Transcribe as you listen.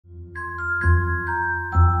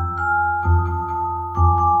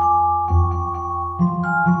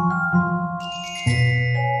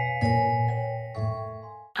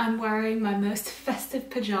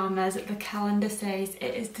pyjamas, the calendar says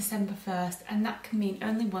it is December 1st, and that can mean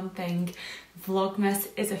only one thing. Vlogmas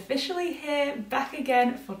is officially here, back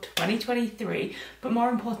again for 2023, but more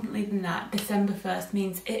importantly than that, December 1st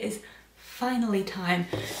means it is finally time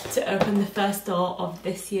to open the first door of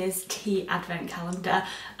this year's tea advent calendar.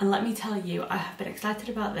 And let me tell you, I have been excited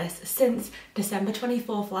about this since December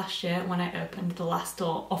 24th last year when I opened the last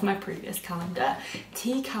door of my previous calendar.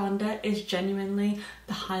 Tea calendar is genuinely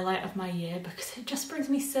the highlight of my year because it just brings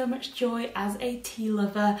me so much joy as a tea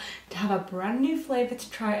lover to have a brand new flavour to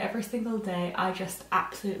try every single day. I just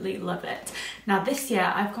absolutely love it. Now this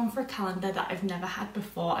year I've gone for a calendar that I've never had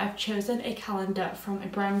before. I've chosen a calendar from a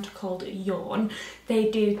brand called They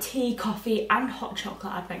do tea, coffee and hot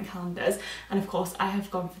chocolate advent calendars, and of course I have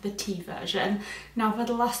gone for the tea version. Now for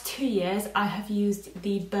the last 2 years I have used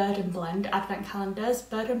the Bird and Blend advent calendars.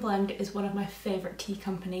 Bird and Blend is one of my favourite tea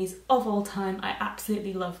companies of all time. I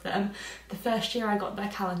absolutely love them. The first year I got their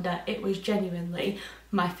calendar, it was genuinely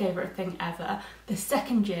my favourite thing ever. The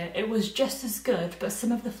second year it was just as good, but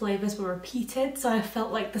some of the flavours were repeated, so I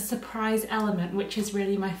felt like the surprise element, which is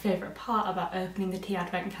really my favourite part about opening the tea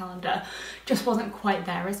advent calendar, just wasn't quite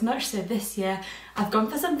there as much. So this year I've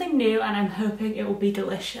gone for something new and I'm hoping it will be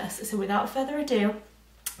delicious. So without further ado,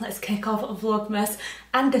 let's kick off Vlogmas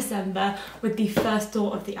and December with the first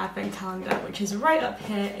door of the advent calendar, which is right up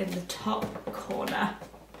here in the top corner.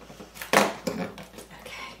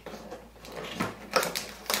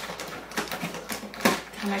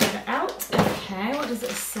 Can I get it out? Okay, what does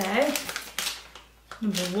it say?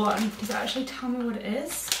 Number 1, does it actually tell me what it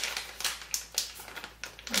is?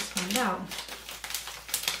 Let's find out.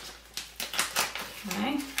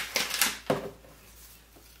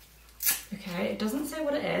 Okay, it doesn't say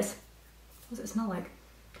what it is. What does it smell like?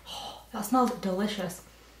 Oh, that smells delicious.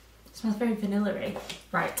 It smells very vanilla-y.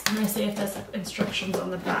 Right, I'm gonna see if there's instructions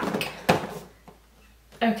on the back.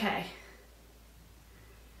 Okay.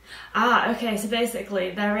 Okay, so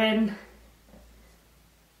basically they're in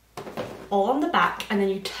all on the back and then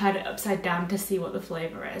you turn it upside down to see what the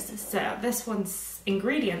flavour is. So this one's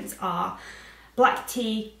ingredients are black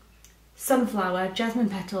tea, sunflower, jasmine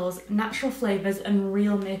petals, natural flavours and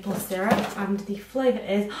real maple syrup, and the flavour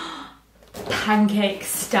is pancake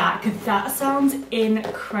stack. That sounds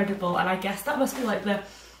incredible, and I guess that must be like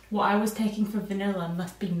what I was taking for vanilla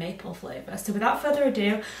must be maple flavour. So without further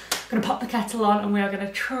ado, I'm going to pop the kettle on and we are going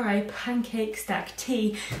to try pancake stack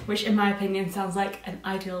tea, which in my opinion sounds like an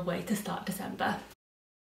ideal way to start December.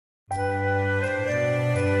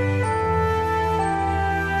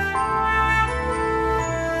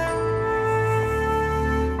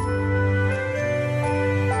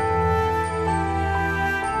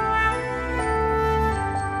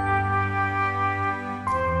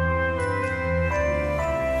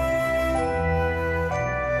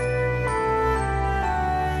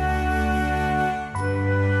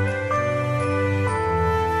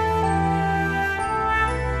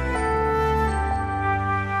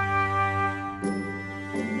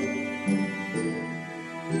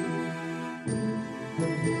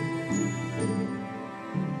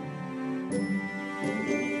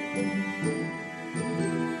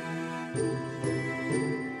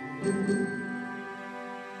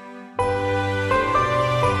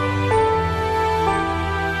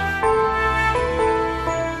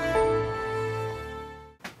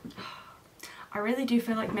 I really do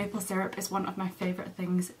feel like maple syrup is one of my favourite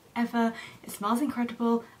things ever. It smells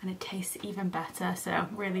incredible and it tastes even better, so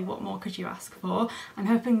really what more could you ask for? I'm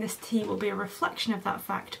hoping this tea will be a reflection of that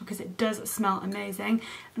fact because it does smell amazing,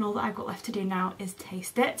 and all that I've got left to do now is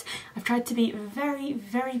taste it. I've tried to be very,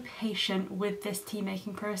 very patient with this tea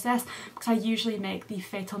making process because I usually make the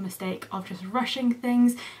fatal mistake of just rushing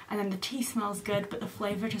things and then the tea smells good but the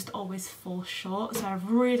flavour just always falls short, so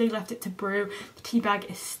I've really left it to brew. The tea bag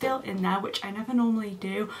is still in there, which I never normally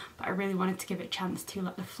do, but I really wanted to give it a chance to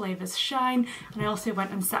let the flavours shine, and I also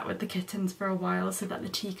went and sat with the kittens for a while so that the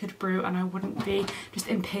tea could brew and I wouldn't be just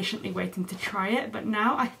impatiently waiting to try it. But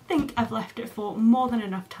now I think I've left it for more than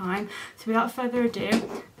enough time, so without further ado,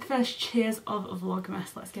 the first cheers of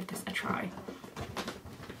Vlogmas. Let's give this a try.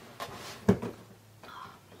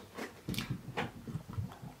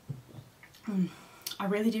 I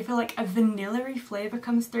really do feel like a vanilla-y flavour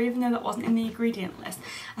comes through, even though that wasn't in the ingredient list.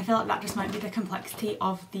 I feel like that just might be the complexity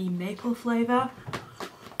of the maple flavour.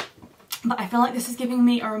 But I feel like this is giving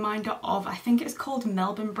me a reminder of, I think it's called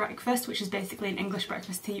Melbourne breakfast, which is basically an English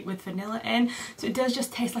breakfast tea with vanilla in. So it does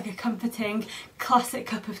just taste like a comforting classic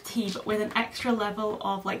cup of tea, but with an extra level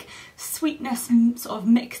of like sweetness sort of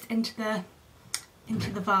mixed into into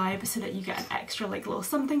the vibe so that you get an extra like little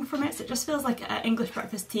something from it. So it just feels like an English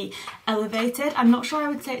breakfast tea elevated. I'm not sure I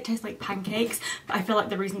would say it tastes like pancakes, but I feel like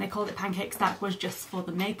the reason they called it pancake stack was just for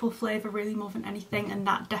the maple flavour really more than anything, and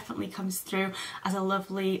that definitely comes through as a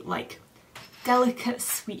lovely like delicate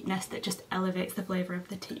sweetness that just elevates the flavour of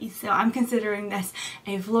the tea. So I'm considering this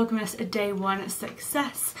a Vlogmas day one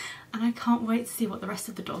success, and I can't wait to see what the rest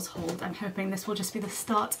of the doors hold. I'm hoping this will just be the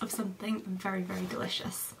start of something very, very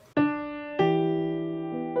delicious.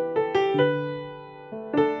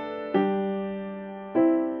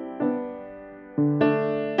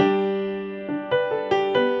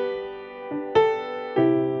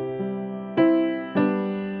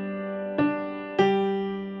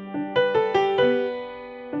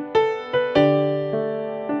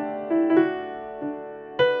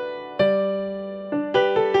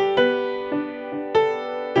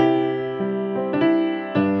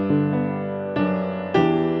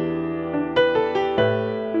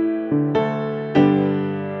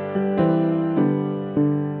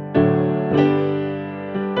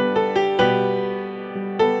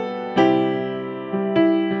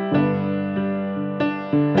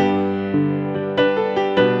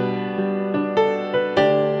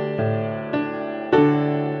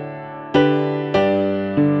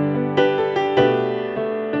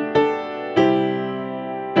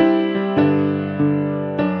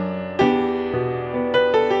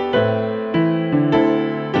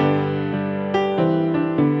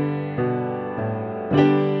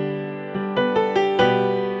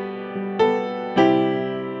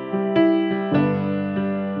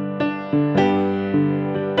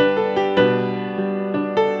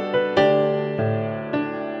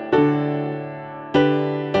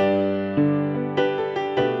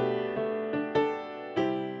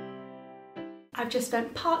 I've just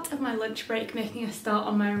spent part of my lunch break making a start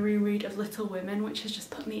on my reread of Little Women, which has just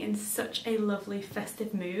put me in such a lovely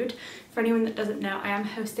festive mood. For anyone that doesn't know, I am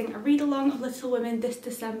hosting a read-along of Little Women this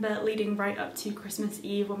December, leading right up to Christmas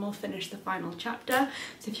Eve when we'll finish the final chapter.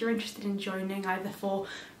 So if you're interested in joining, either for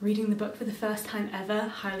reading the book for the first time ever,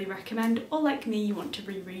 highly recommend, or like me, you want to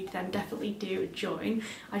reread, then definitely do join.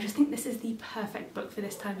 I just think this is the perfect book for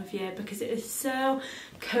this time of year because it is so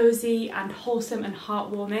cozy and wholesome and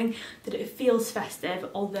heartwarming that it feels festive,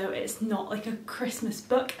 although it's not like a Christmas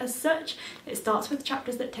book as such. It starts with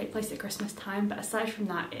chapters that take place at Christmas time, but aside from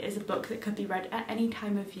that, it is a book that could be read at any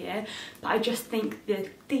time of year. But I just think the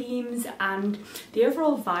themes and the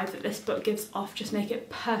overall vibe that this book gives off just make it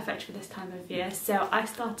perfect for this time of year. So I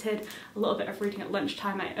started a little bit of reading at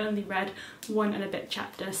lunchtime. I only read 1 and a bit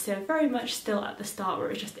chapters, so very much still at the start where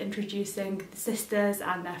it was just introducing the sisters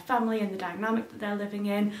and their family and the dynamic that they're living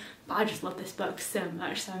in. But I just love this book so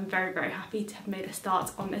much, so I'm very, very happy to have made a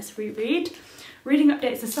start on this reread. Reading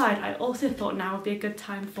updates aside, I also thought now would be a good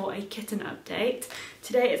time for a kitten update.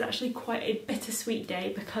 Today is actually quite a bittersweet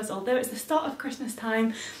day because although it's the start of Christmas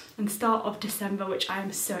time and the start of December, which I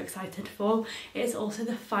am so excited for, it is also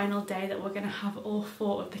the final day that we're going to have all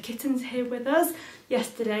 4 of the kittens here with us.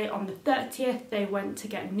 Yesterday on the 30th they went to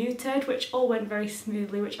get neutered, which all went very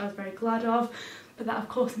smoothly, which I was very glad of, but that of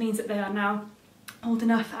course means that they are now old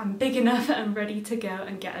enough and big enough and ready to go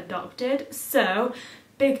and get adopted. So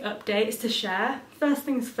big updates to share. First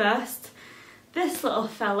things first, this little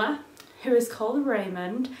fella, who is called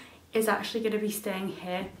Raymond, is actually going to be staying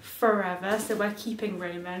here forever. So we're keeping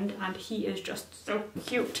Raymond and he is just so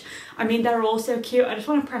cute. I mean, they're all so cute. I just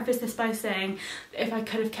want to preface this by saying that if I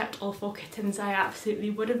could have kept all 4 kittens, I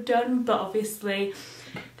absolutely would have done, but obviously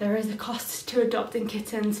there is a cost to adopting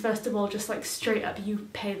kittens. First of all, just like straight up, you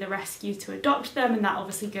pay the rescue to adopt them, and that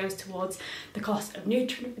obviously goes towards the cost of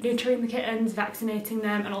neutering the kittens, vaccinating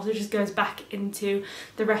them, and also just goes back into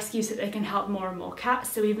the rescue so that they can help more and more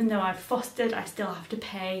cats. So even though I've fostered, I still have to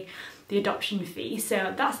pay the adoption fee.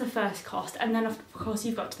 So that's the first cost, and then of course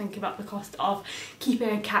you've got to think about the cost of keeping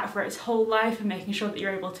a cat for its whole life and making sure that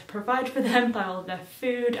you're able to provide for them, buy all of their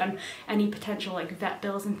food and any potential like vet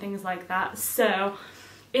bills and things like that. So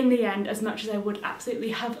in the end, as much as I would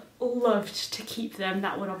absolutely have loved to keep them,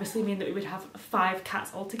 that would obviously mean that we would have 5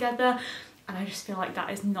 cats altogether, and I just feel like that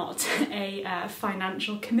is not a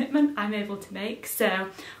financial commitment I'm able to make. So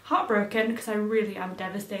heartbroken, because I really am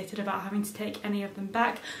devastated about having to take any of them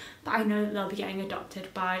back, but I know that they'll be getting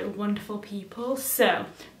adopted by wonderful people. So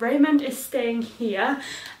Raymond is staying here,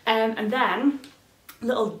 and then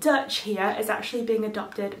little Dutch here is actually being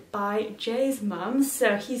adopted by Jay's mum,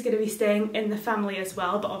 so he's going to be staying in the family as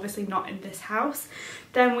well, but obviously not in this house.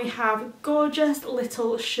 Then we have gorgeous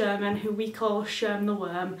little Sherman, who we call Sherm the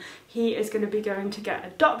Worm. he is going to be going to get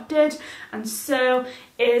adopted, and so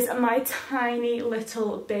is my tiny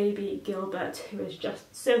little baby Gilbert, who is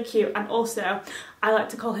just so cute. And also I like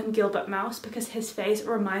to call him Gilbert Mouse because his face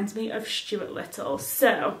reminds me of Stuart Little.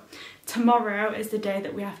 So tomorrow is the day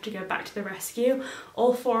that we have to go back to the rescue.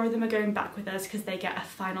 All 4 of them are going back with us because they get a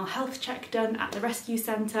final health check done at the rescue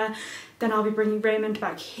centre. Then I'll be bringing Raymond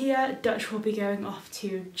back here. Dutch will be going off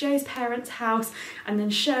to Jay's parents' house, and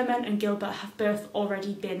then Sherman and Gilbert have both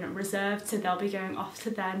already been reserved, so they'll be going off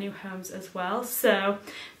to their new homes as well. So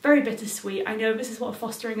very bittersweet. I know this is what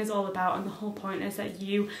fostering is all about, and the whole point is that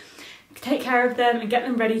you take care of them and get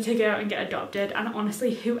them ready to go and get adopted. And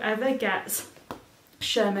honestly, whoever gets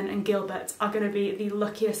Sherman and Gilbert are going to be the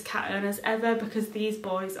luckiest cat owners ever, because these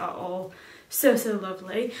boys are all so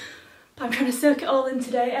lovely. But I'm trying to soak it all in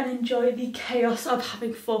today and enjoy the chaos of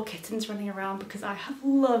having 4 kittens running around, because I have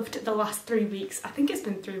loved the last 3 weeks. I think it's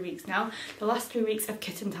been 3 weeks now. The last 3 weeks of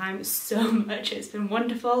kitten time so much. It's been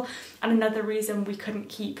wonderful. And another reason we couldn't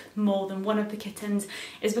keep more than one of the kittens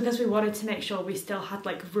is because we wanted to make sure we still had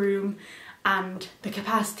like room and the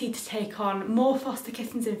capacity to take on more foster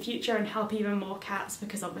kittens in future and help even more cats,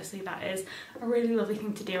 because obviously that is a really lovely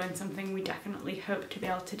thing to do and something we definitely hope to be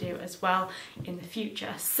able to do as well in the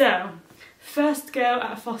future. So first go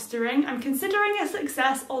at fostering. I'm considering a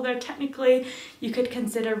success, although technically you could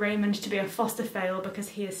consider Raymond to be a foster fail because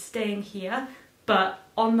he is staying here, but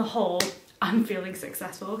on the whole I'm feeling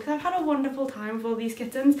successful because I've had a wonderful time with all these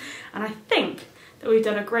kittens, and I think that we've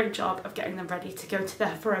done a great job of getting them ready to go to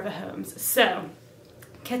their forever homes. So,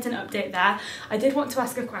 kitten update there. I did want to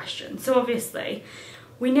ask a question. So obviously,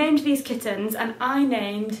 we named these kittens, and I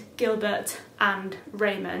named Gilbert and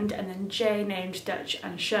Raymond, and then Jay named Dutch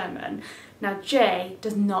and Sherman. Now Jay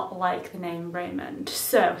does not like the name Raymond,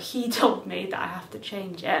 so he told me that I have to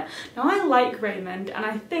change it. Now I like Raymond, and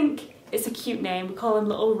I think it's a cute name. We call him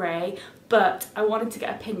Little Ray, but I wanted to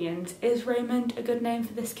get opinions. Is Raymond a good name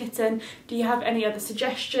for this kitten? Do you have any other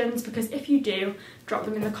suggestions? Because if you do, drop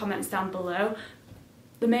them in the comments down below.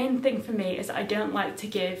 The main thing for me is that I don't like to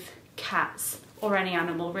give cats, or any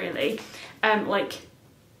animal really, like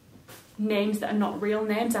names that are not real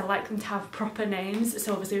names. I like them to have proper names.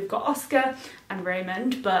 So obviously we've got Oscar and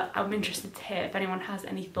Raymond, but I'm interested to hear if anyone has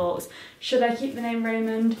any thoughts. Should I keep the name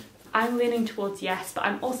Raymond? I'm leaning towards yes, but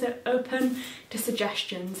I'm also open to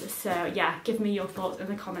suggestions. So yeah, give me your thoughts in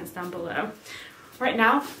the comments down below. Right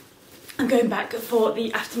now, I'm going back for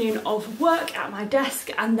the afternoon of work at my desk,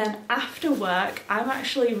 and then after work, I'm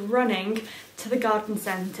actually running to the garden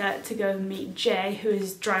centre to go meet Jay, who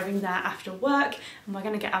is driving there after work, and we're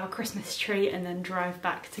going to get our Christmas tree and then drive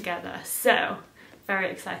back together. So very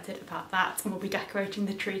excited about that, and we'll be decorating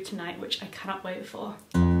the tree tonight, which I cannot wait for.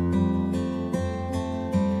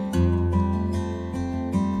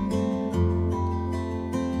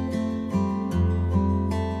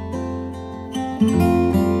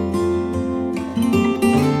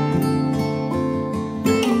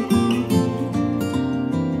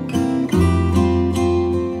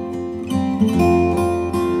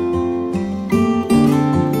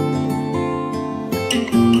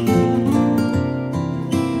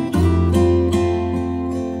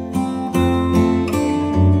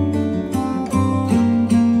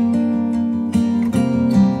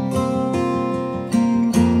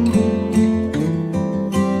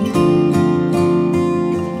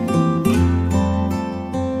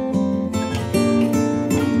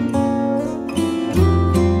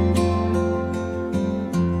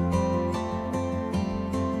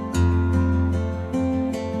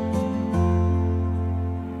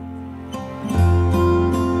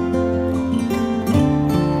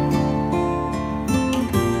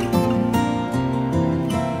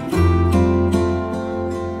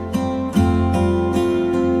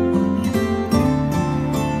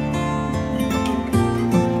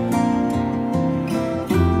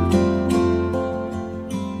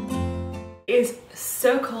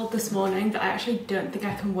 So cold this morning that I actually don't think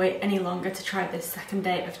I can wait any longer to try this second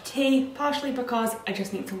day of tea, partially because I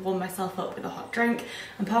just need to warm myself up with a hot drink,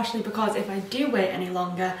 and partially because if I do wait any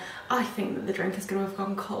longer, I think that the drink is going to have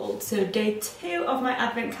gone cold. So day 2 of my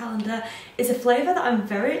advent calendar is a flavour that I'm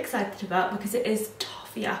very excited about because it is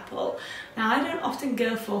toffee apple. Now I don't often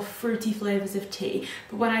go for fruity flavours of tea,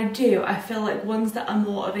 but when I do, I feel like ones that are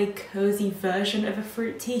more of a cosy version of a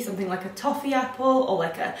fruit tea, something like a toffee apple or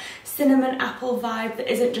like a cinnamon apple vibe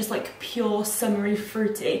that isn't just like pure summery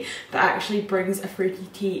fruity, but actually brings a fruity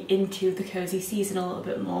tea into the cosy season a little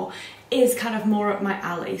bit more, is kind of more up my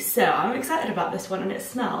alley. So I'm excited about this one, and it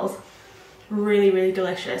smells really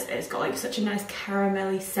delicious. It's got like such a nice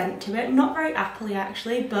caramelly scent to it, not very appley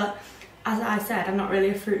actually, but as I said, I'm not really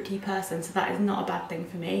a fruit tea person, so that is not a bad thing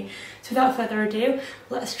for me. So without further ado,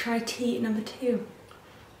 let's try tea number 2.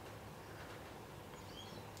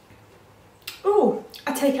 Ooh,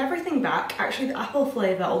 I take everything back. Actually, the apple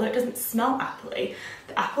flavour, although it doesn't smell appley,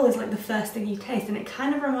 the apple is like the first thing you taste, and it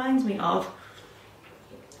kind of reminds me of,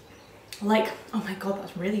 like, oh my god,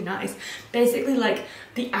 that's really nice. Basically like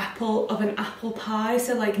the apple of an apple pie,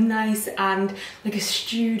 so like nice and like a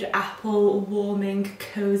stewed apple, warming,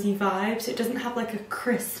 cozy vibe. So it doesn't have like a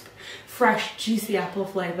crisp, fresh, juicy apple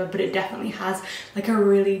flavour, but it definitely has like a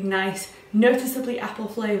really nice, noticeably apple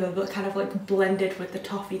flavour, but kind of like blended with the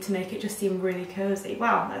toffee to make it just seem really cozy.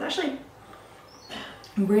 Wow, that's actually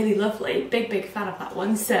really lovely. Big fan of that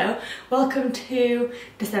one. So welcome to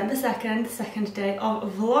December 2nd, the second day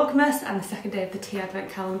of Vlogmas and the second day of the tea advent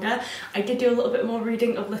calendar. I did do a little bit more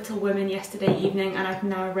reading of Little Women yesterday evening, and I've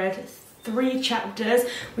now read 3 chapters.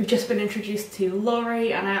 We've just been introduced to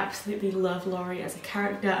Laurie, and I absolutely love Laurie as a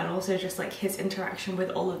character, and also just like his interaction with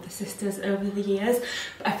all of the sisters over the years.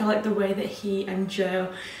 But I feel like the way that he and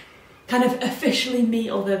Jo kind of officially meet,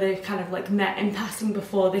 although they've kind of like met in passing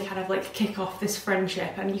before, they kind of like kick off this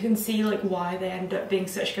friendship, and you can see like why they end up being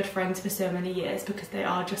such good friends for so many years, because they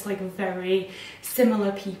are just like very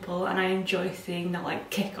similar people, and I enjoy seeing that like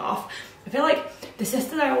kick off. I feel like the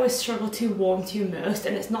sister that I always struggle to warm to most,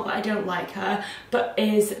 and it's not that I don't like her, but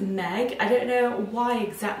is Meg. I don't know why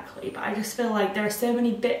exactly, but I just feel like there are so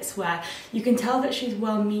many bits where you can tell that she's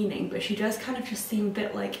well-meaning, but she does kind of just seem a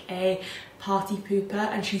bit like a party pooper,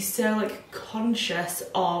 and she's so like conscious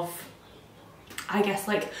of, I guess,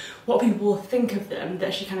 like what people will think of them,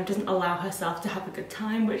 that she kind of doesn't allow herself to have a good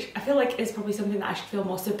time, which I feel like is probably something that I should feel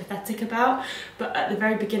more sympathetic about. But at the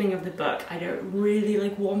very beginning of the book, I don't really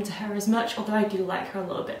like warm to her as much, although I do like her a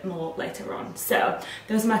little bit more later on. So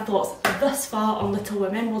those are my thoughts thus far on Little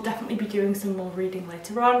Women. We'll definitely be doing some more reading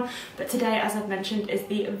later on, but today, as I've mentioned, is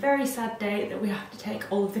the very sad day that we have to take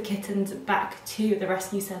all of the kittens back to the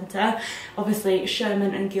rescue centre. Obviously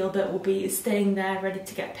Sherman and Gilbert will be staying there ready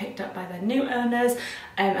to get picked up by their new owners,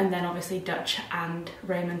 and then obviously Dutch and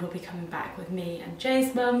Raymond will be coming back with me and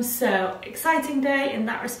Jay's mum. So exciting day in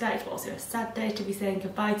that respect, but also a sad day to be saying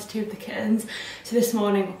goodbye to 2 of the kittens. So this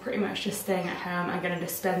morning we're pretty much just staying at home. I'm going to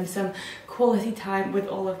just spend some quality time with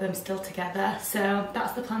all of them still together. So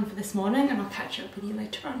that's the plan for this morning, and I'll catch up with you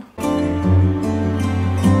later on.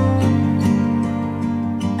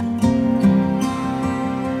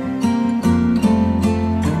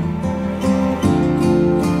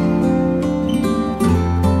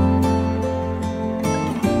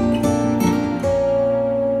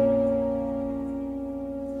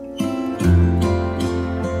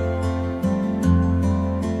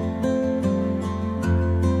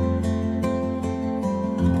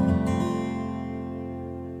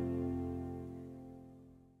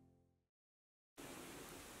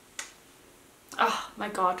 Oh my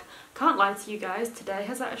god, can't lie to you guys, today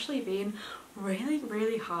has actually been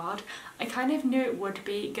really hard. I kind of knew it would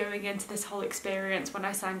be going into this whole experience when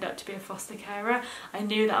I signed up to be a foster carer. I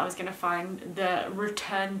knew that I was going to find the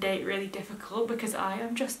return date really difficult, because I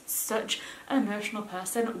am just such an emotional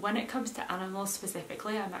person. When it comes to animals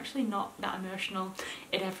specifically, I'm actually not that emotional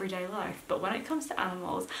in everyday life, but when it comes to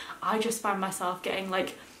animals, I just find myself getting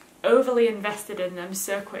like overly invested in them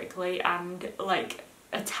so quickly, and like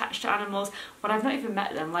attached to animals when I've not even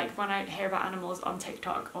met them. Like when I hear about animals on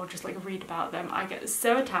TikTok or just like read about them, I get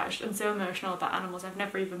so attached and so emotional about animals I've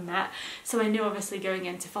never even met. So I knew obviously going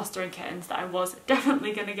into fostering kittens that I was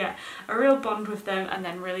definitely going to get a real bond with them and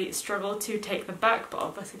then really struggle to take them back, but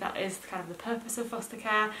obviously that is kind of the purpose of foster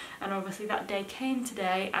care, and obviously that day came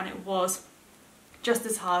today and it was just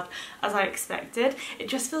as hard as I expected. It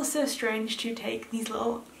just feels so strange to take these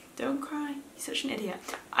little... Don't cry, you're such an idiot.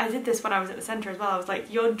 I did this when I was at the centre as well. I was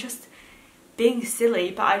like, you're just being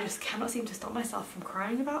silly, but I just cannot seem to stop myself from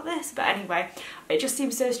crying about this. But anyway, it just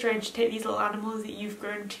seems so strange to take these little animals that you've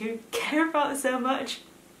grown to care about so much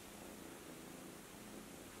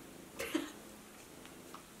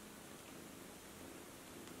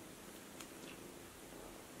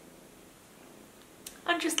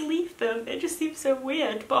and just leave them. It just seems so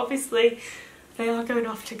weird, but obviously they are going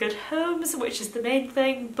off to good homes, which is the main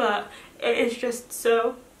thing, but it is just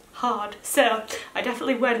so hard. So I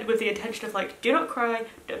definitely went with the intention of like, do not cry,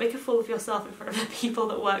 don't make a fool of yourself in front of the people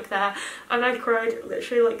that work there, and I cried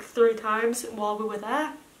literally like 3 times while we were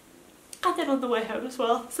there, and then on the way home as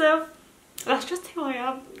well. So that's just who I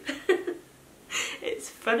am. It's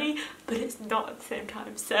funny, but it's not at the same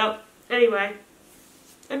time. So anyway,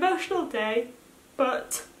 emotional day,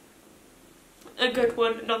 but a good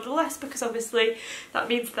one nonetheless, because obviously that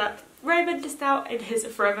means that Raymond is now in his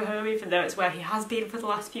forever home, even though it's where he has been for the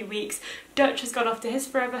last few weeks. Dutch has gone off to his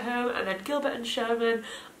forever home, and then Gilbert and Sherman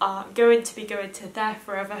are going to be going to their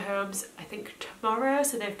forever homes, I think tomorrow,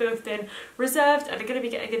 so they've both been reserved and are going to be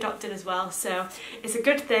getting adopted as well, so it's a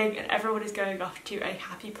good thing and everyone is going off to a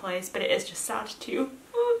happy place, but it is just sad to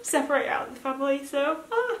separate out the family, so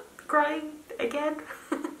crying again.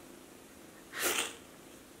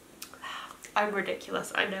 I'm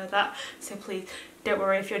ridiculous, I know that, so please don't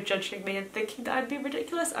worry if you're judging me and thinking that I'd be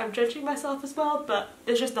ridiculous. I'm judging myself as well, but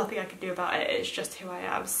there's just nothing I can do about it. It's just who I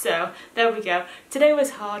am. So there we go. Today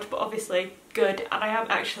was hard, but obviously good, and I am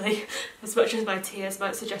actually, as much as my tears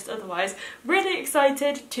might suggest otherwise, really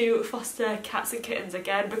excited to foster cats and kittens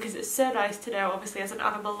again, because it's so nice to know, obviously as an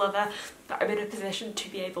animal lover, that I'm in a position to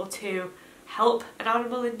be able to help an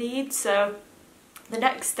animal in need. So the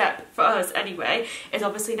next step for us anyway is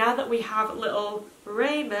obviously now that we have little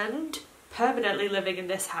Raymond permanently living in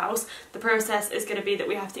this house, the process is going to be that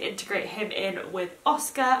we have to integrate him in with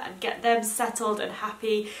Oscar and get them settled and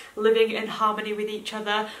happy, living in harmony with each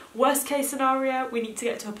other. Worst case scenario, we need to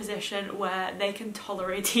get to a position where they can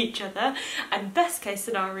tolerate each other, and best case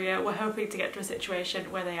scenario, we're hoping to get to a situation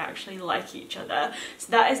where they actually like each other.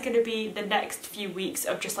 So that is going to be the next few weeks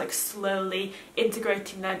of just like slowly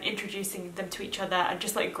integrating them, introducing them to each other, and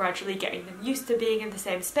just like gradually getting them used to being in the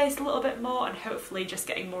same space a little bit more, and hopefully just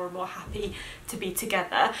getting more and more happy to be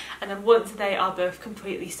together. And then once they are both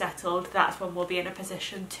completely settled, that's when we'll be in a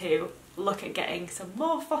position to look at getting some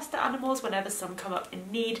more foster animals whenever some come up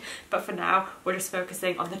in need, but for now we're just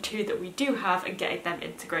focusing on the two that we do have and getting them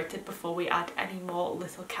integrated before we add any more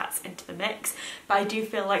little cats into the mix. But I do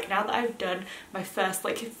feel like now that I've done my first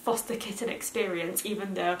like foster kitten experience,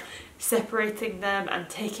 even though separating them and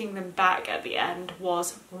taking them back at the end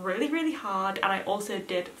was really hard, and I also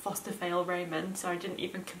did foster fail Raymond, so I didn't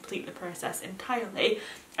even complete the process entirely,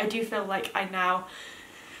 I do feel like I now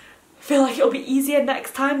feel like it'll be easier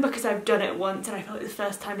next time because I've done it once, and I feel like the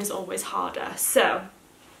first time is always harder. So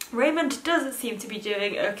Raymond doesn't seem to be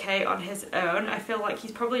doing okay on his own. I feel like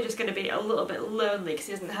he's probably just going to be a little bit lonely because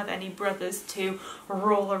he doesn't have any brothers to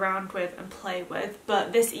roll around with and play with.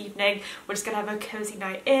 But this evening we're just going to have a cozy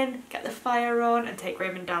night in, get the fire on, and take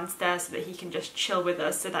Raymond downstairs so that he can just chill with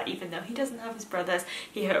us, so that even though he doesn't have his brothers,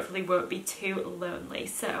 he hopefully won't be too lonely.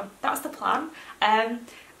 So that's the plan.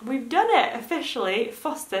 We've done it officially,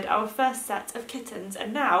 fostered our first set of kittens,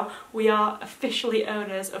 and now we are officially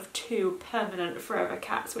owners of 2 permanent forever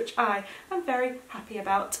cats, which I am very happy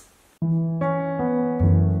about.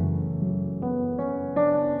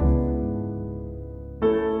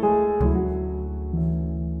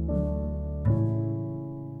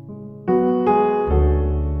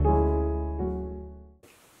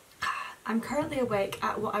 I'm currently awake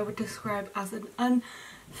at what I would describe as an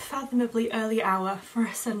unfathomably early hour for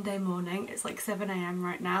a Sunday morning. It's like 7 AM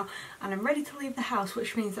right now, and I'm ready to leave the house,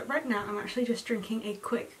 which means that right now I'm actually just drinking a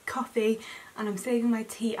quick coffee, and I'm saving my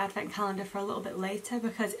tea advent calendar for a little bit later,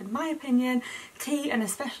 because in my opinion, tea, and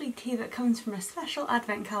especially tea that comes from a special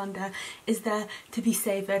advent calendar, is there to be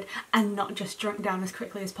savoured and not just drunk down as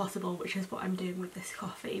quickly as possible, which is what I'm doing with this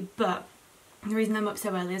coffee. But the reason I'm up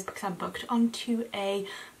so early is because I'm booked onto a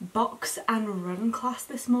box and run class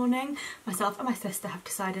this morning. Myself and my sister have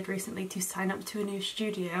decided recently to sign up to a new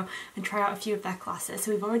studio and try out a few of their classes.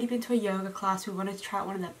 So we've already been to a yoga class, we wanted to try out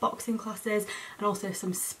one of their boxing classes, and also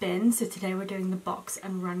some spins. So today we're doing the box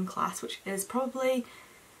and run class, which is probably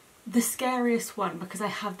the scariest one because I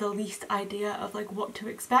have the least idea of like what to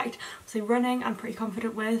expect. So running I'm pretty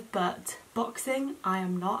confident with, but boxing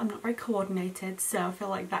I'm not very coordinated, so I feel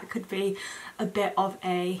like that could be a bit of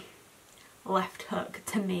a left hook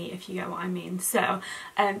to me, if you get what I mean. So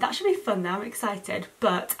that should be fun though, I'm excited,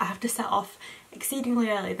 but I have to set off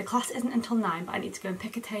exceedingly early. The class isn't until 9, but I need to go and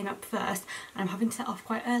pick Attain up first, and I'm having to set off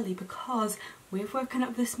quite early because we've woken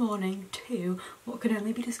up this morning to what can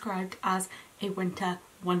only be described as a winter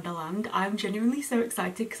wonderland. I'm genuinely so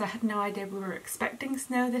excited because I had no idea we were expecting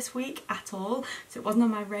snow this week at all, so it wasn't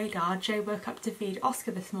on my radar. Jay woke up to feed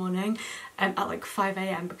Oscar this morning at like 5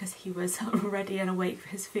 AM because he was ready and awake for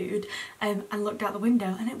his food, and looked out the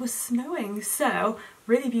window and it was snowing. So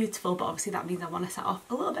really beautiful, but obviously that means I want to set off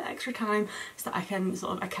a little bit extra time so that I can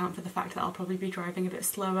sort of account for the fact that I'll probably be driving a bit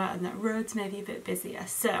slower and that roads may be a bit busier.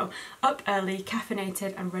 So up early,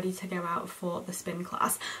 caffeinated, and ready to go out for the spin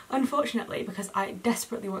class. Unfortunately, because I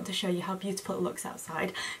desperately want to show you how beautiful it looks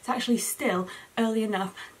outside, it's actually still early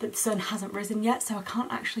enough that the sun hasn't risen yet, so I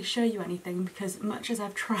can't actually show you anything because much as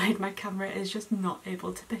I've tried, my camera is just not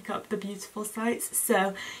able to pick up the beautiful sights.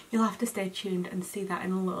 So you'll have to stay tuned and see that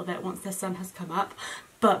in a little bit once the sun has come up.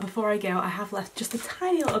 But before I go, I have left just a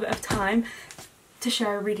tiny little bit of time to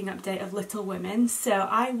share a reading update of Little Women. So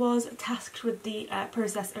I was tasked with the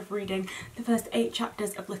process of reading the first 8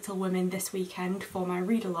 chapters of Little Women this weekend for my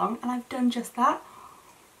read along, and I've done just that.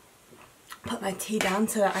 Put my tea down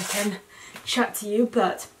so that I can chat to you,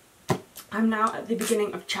 but I'm now at the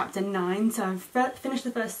beginning of chapter 9, so I've finished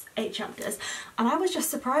the first 8 chapters, and I was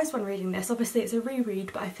just surprised when reading this. Obviously it's a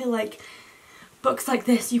reread, but I feel like books like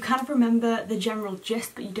this, you kind of remember the general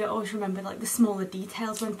gist, but you don't always remember like the smaller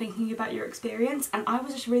details when thinking about your experience, and I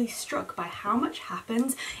was just really struck by how much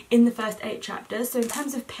happens in the first 8 chapters. So in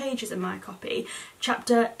terms of pages in my copy,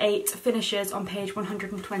 chapter 8 finishes on page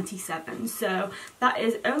 127, so that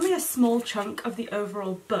is only a small chunk of the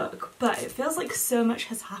overall book, but it feels like so much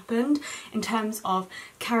has happened in terms of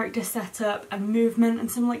character setup and movement and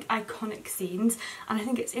some like iconic scenes. And I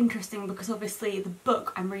think it's interesting because obviously the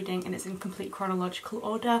book I'm reading and it's in complete chronological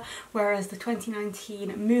order, whereas the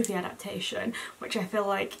 2019 movie adaptation, which I feel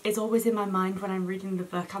like is always in my mind when I'm reading the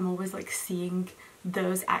book, I'm always like seeing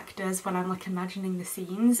those actors when I'm like imagining the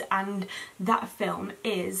scenes, and that film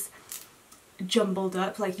is jumbled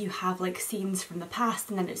up. Like you have like scenes from the past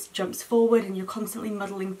and then it jumps forward and you're constantly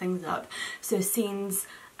muddling things up. So scenes,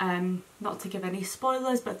 not to give any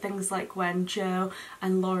spoilers, but things like when Jo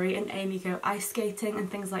and Laurie and Amy go ice skating and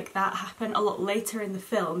things like that happen a lot later in the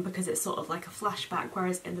film because it's sort of like a flashback,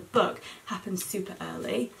 whereas in the book happens super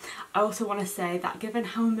early. I also want to say that given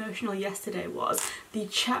how emotional yesterday was, the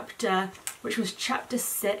chapter, which was chapter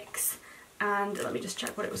 6, and let me just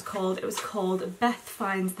check what it was called. It was called Beth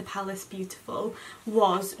Finds the Palace Beautiful,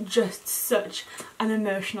 was just such an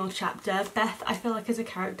emotional chapter. Beth, I feel like, is a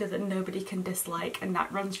character that nobody can dislike, and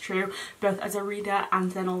that runs true both as a reader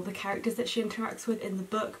and then all the characters that she interacts with in the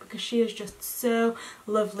book, because she is just so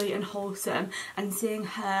lovely and wholesome, and seeing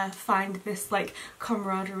her find this like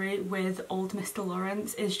camaraderie with old Mr.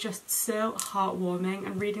 Lawrence is just so heartwarming,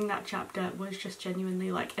 and reading that chapter was just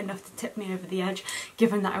genuinely like enough to tip me over the edge,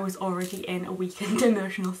 given that I was already in a weakened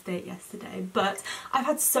emotional state yesterday. But I've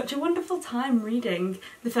had such a wonderful time reading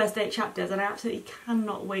the first 8 chapters, and I absolutely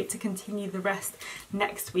cannot wait to continue the rest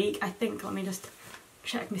next week. I think, let me just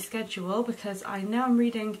check my schedule, because I know I'm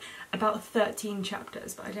reading about 13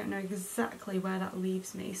 chapters, but I don't know exactly where that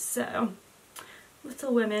leaves me. So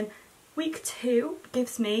Little Women week 2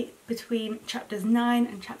 gives me between chapters 9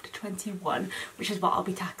 and chapter 21, which is what I'll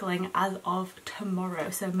be tackling as of tomorrow,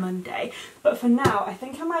 so Monday. But for now, I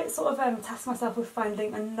think I might sort of task myself with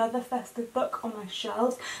finding another festive book on my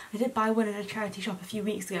shelves. I did buy one in a charity shop a few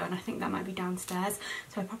weeks ago, and I think that might be downstairs,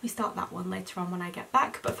 so I'll probably start that one later on when I get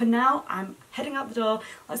back. But for now, I'm heading out the door.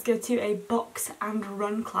 Let's go to a box and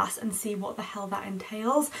run class and see what the hell that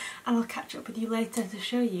entails, and I'll catch up with you later to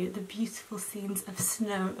show you the beautiful scenes of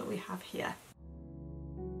snow that we have here.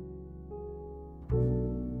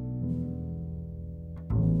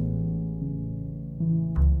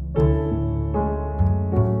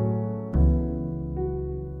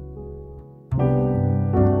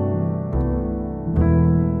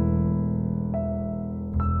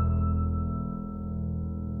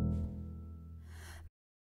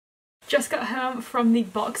 Just got home from the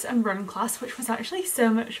box and run class, which was actually so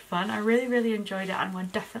much fun. I really enjoyed it, and we're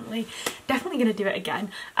definitely going to do it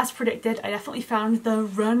again. As predicted, I definitely found the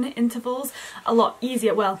run intervals a lot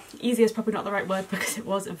easier. Well, easier is probably not the right word because it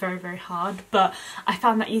was very hard, but I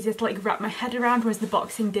found that easier to like wrap my head around, whereas the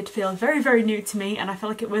boxing did feel very new to me, and I feel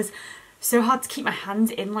like it was so hard to keep my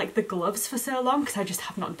hands in like the gloves for so long because I just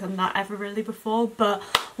have not done that ever really before. But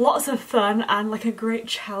lots of fun and like a great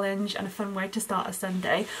challenge and a fun way to start a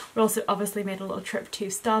Sunday. We also obviously made a little trip to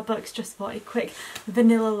Starbucks just for a quick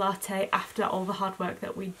vanilla latte after all the hard work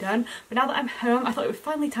that we'd done. But now that I'm home, I thought it was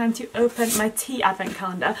finally time to open my tea advent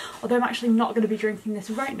calendar, although I'm actually not going to be drinking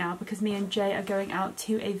this right now because me and Jay are going out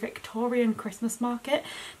to a Victorian Christmas market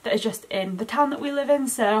that is just in the town that we live in,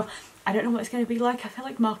 so I don't know what it's going to be like. I feel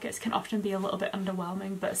like markets can often be a little bit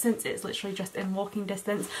underwhelming, but since it's literally just in walking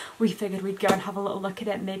distance, we figured we'd go and have a little look at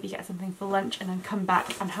it, maybe get something for lunch, and then come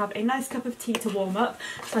back and have a nice cup of tea to warm up.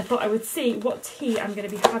 So I thought I would see what tea I'm going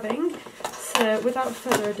to be having. So without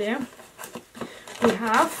further ado, we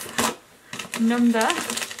have number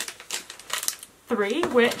 3,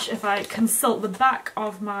 which, if I consult the back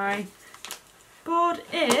of my board,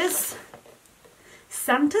 is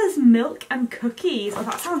Santa's Milk and Cookies. Oh,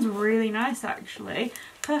 that sounds really nice actually.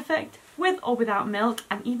 Perfect with or without milk,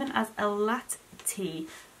 and even as a tea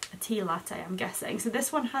latte, I'm guessing. So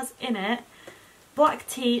this one has in it black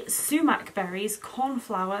tea, sumac berries,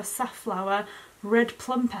 cornflower, safflower, red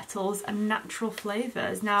plum petals and natural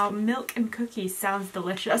flavours. Now milk and cookies sounds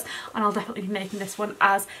delicious, and I'll definitely be making this one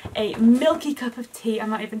as a milky cup of tea. I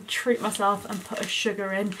might even treat myself and put a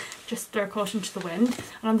sugar in, just throw caution to the wind.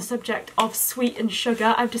 And on the subject of sweet and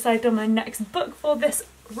sugar, I've decided on my next book for this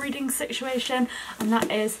reading situation, and that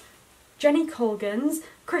is Jenny Colgan's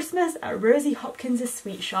Christmas at Rosie Hopkins'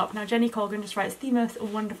 Sweet Shop. Now Jenny Colgan just writes the most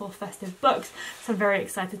wonderful festive books, so I'm very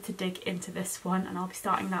excited to dig into this one, and I'll be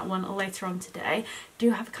starting that one later on today.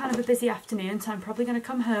 Do have kind of a busy afternoon, so I'm probably going to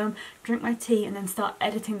come home, drink my tea and then start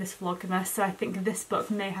editing this vlogmas, so I think this book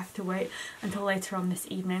may have to wait until later on this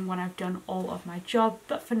evening when I've done all of my job.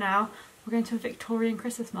 But for now, we're going to a Victorian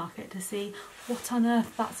Christmas market to see what on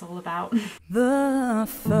earth that's all about. The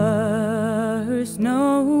first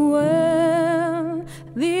Noel,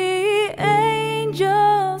 the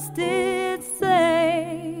angels did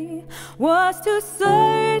say, was to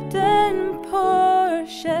certain poor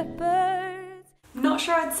shepherds. Not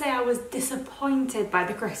sure I'd say I was disappointed by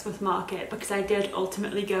the Christmas market, because I did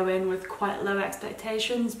ultimately go in with quite low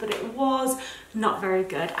expectations, but it was not very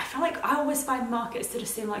good. I feel like I always find markets to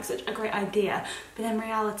just seem like such a great idea, but in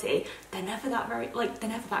reality they're never that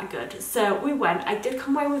good. So we went. I did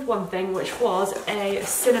come away with one thing, which was a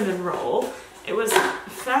cinnamon roll. It was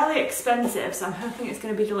fairly expensive, so I'm hoping it's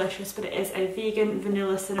going to be delicious, but it is a vegan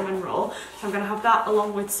vanilla cinnamon roll. So I'm going to have that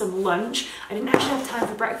along with some lunch. I didn't actually have time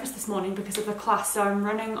for breakfast this morning because of the class, so I'm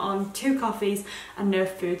running on 2 coffees and no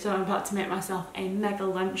food, so I'm about to make myself a mega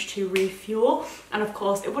lunch to refuel. And of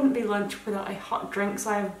course, it wouldn't be lunch without a hot drink,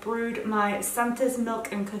 so I have brewed my Santa's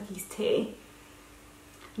milk and cookies tea.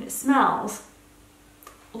 And it smells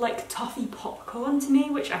like toffee popcorn to me,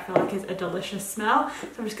 which I feel like is a delicious smell. So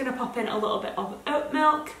I'm just going to pop in a little bit of oat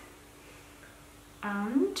milk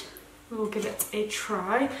and we'll give it a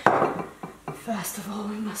try. First of all,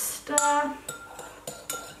 we must stir.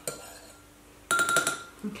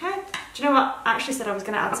 Okay, do you know what? I actually said I was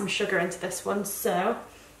going to add some sugar into this one, so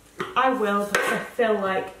I will, because I feel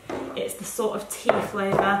like it's the sort of tea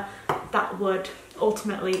flavour that would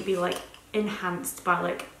ultimately be like enhanced by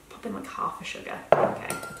like popping like half a sugar.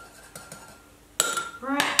 Okay.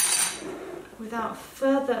 Right, without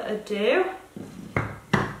further ado,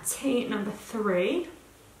 tea number 3. It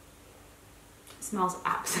smells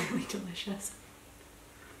absolutely delicious.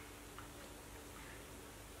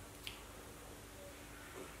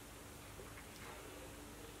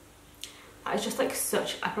 That is just like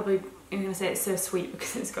such, I'm going to say it's so sweet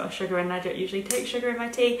because it's got sugar in. I don't usually take sugar in my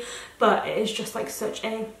tea, but it is just like such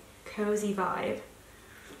a cozy vibe.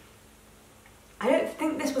 I don't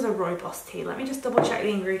think this was a rooibos tea. Let me just double check the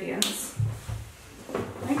ingredients.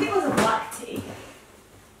 I think it was a black tea.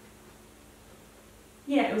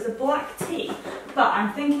 Yeah, it was a black tea, but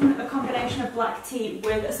I'm thinking that the combination of black tea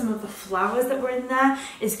with some of the flowers that were in there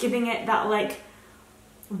is giving it that like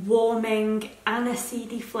warming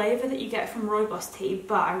aniseedy flavour that you get from rooibos tea,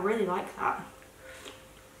 but I really like that.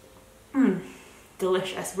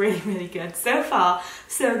 Delicious, really, really good. So far,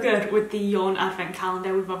 so good with the Yawn Advent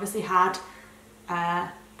Calendar. We've obviously had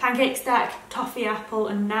pancake stack, toffee apple,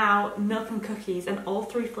 and now milk and cookies, and all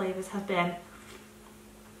 3 flavours have been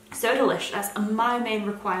so delicious. And my main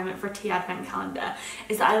requirement for a tea advent calendar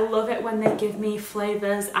is that I love it when they give me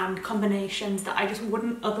flavours and combinations that I just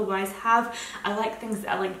wouldn't otherwise have. I like things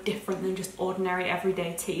that are like different than just ordinary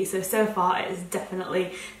everyday tea, so far it is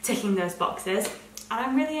definitely ticking those boxes. And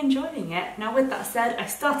I'm really enjoying it. Now with that said, I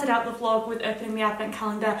started out the vlog with opening the advent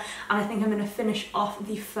calendar, and I think I'm going to finish off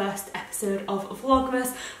the first episode of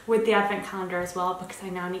Vlogmas with the advent calendar as well, because I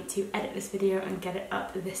now need to edit this video and get it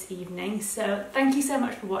up this evening. So thank you so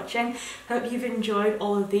much for watching. Hope you've enjoyed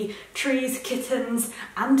all of the trees, kittens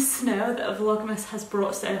and snow that Vlogmas has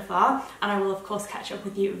brought so far, and I will of course catch up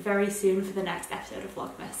with you very soon for the next episode of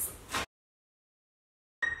Vlogmas.